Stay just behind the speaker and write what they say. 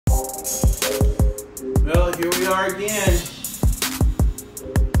Well, here we are again.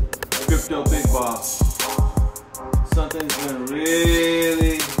 Crypto Big Boss. Something's been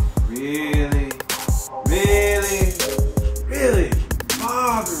really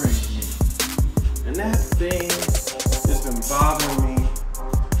bothering me. And that thing that's been bothering me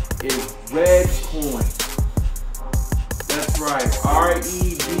is Redcoin. That's right,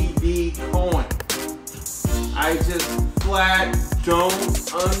 R-E-D-D coin. I just flat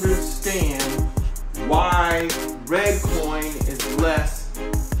don't understand why Redcoin is less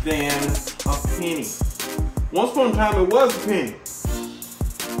than a penny. Once upon a time it was a penny.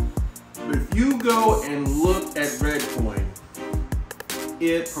 But if you go and look at Redcoin,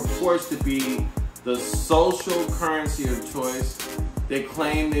 it purports to be the social currency of choice. They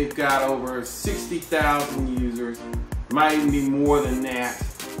claim they've got over 60,000 users, might even be more than that.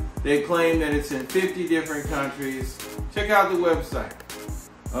 They claim that it's in 50 different countries. Check out the website.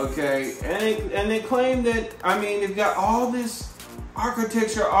 Okay, and they claim that, they've got all this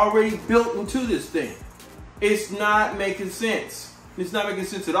architecture already built into this thing. It's not making sense. It's not making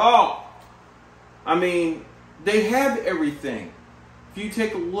sense at all. They have everything. If you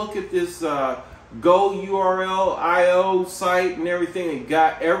take a look at this GoURL.io site and everything, they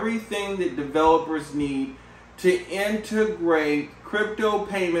got everything that developers need to integrate crypto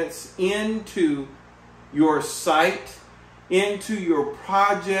payments into your site, into your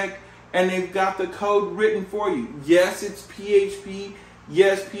project, and they've got the code written for you. Yes, it's PHP.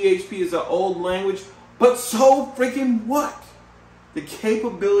 Yes, PHP is an old language, but so freaking what? The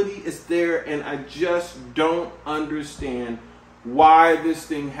capability is there, and I just don't understand why this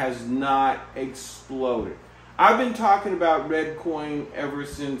thing has not exploded. I've been talking about Redcoin ever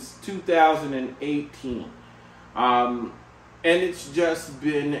since 2018. And it's just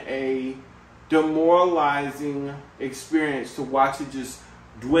been a demoralizing experience to watch it just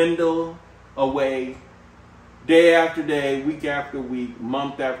dwindle away day after day, week after week,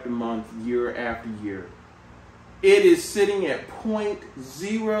 month after month, year after year. It is sitting at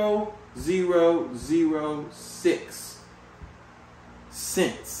 0.0006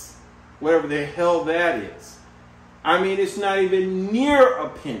 cents, whatever the hell that is. It's not even near a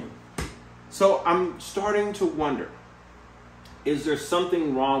penny. So I'm starting to wonder, is there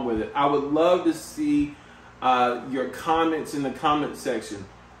something wrong with it? I would love to see your comments in the comment section.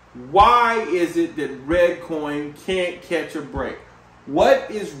 Why is it that Redcoin can't catch a break? What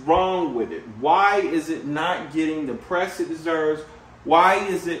is wrong with it? Why is it not getting the press it deserves? Why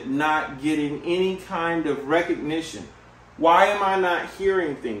is it not getting any kind of recognition? Why am I not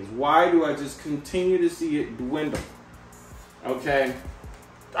hearing things? Why do I just continue to see it dwindle? Okay.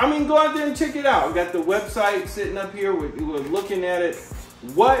 Go out there and check it out. I've got the website sitting up here. We're looking at it.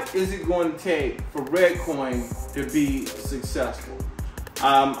 What is it going to take for Redcoin to be successful?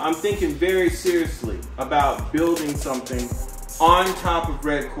 I'm thinking very seriously about building something on top of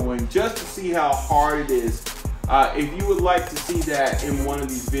Redcoin just to see how hard it is. If you would like to see that in one of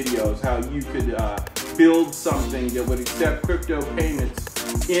these videos, how you could build something that would accept crypto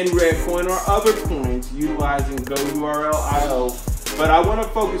payments in Redcoin or other coins utilizing GoURL.io. But I want to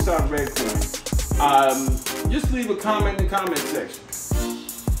focus on Redcoin. Just leave a comment in the comment section.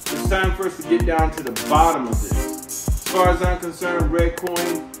 It's time for us to get down to the bottom of this. As far as I'm concerned,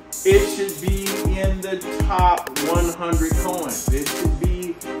 Redcoin, it should be in the top 100 coins. It should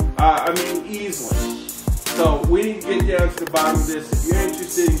be, easily. So we need to get down to the bottom of this. If you're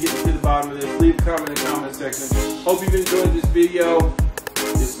interested in getting to the bottom of this, leave a comment in the comment section. Hope you've enjoyed this video.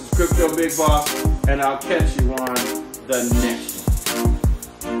 This is Crypto Big Boss, and I'll catch you on the next one.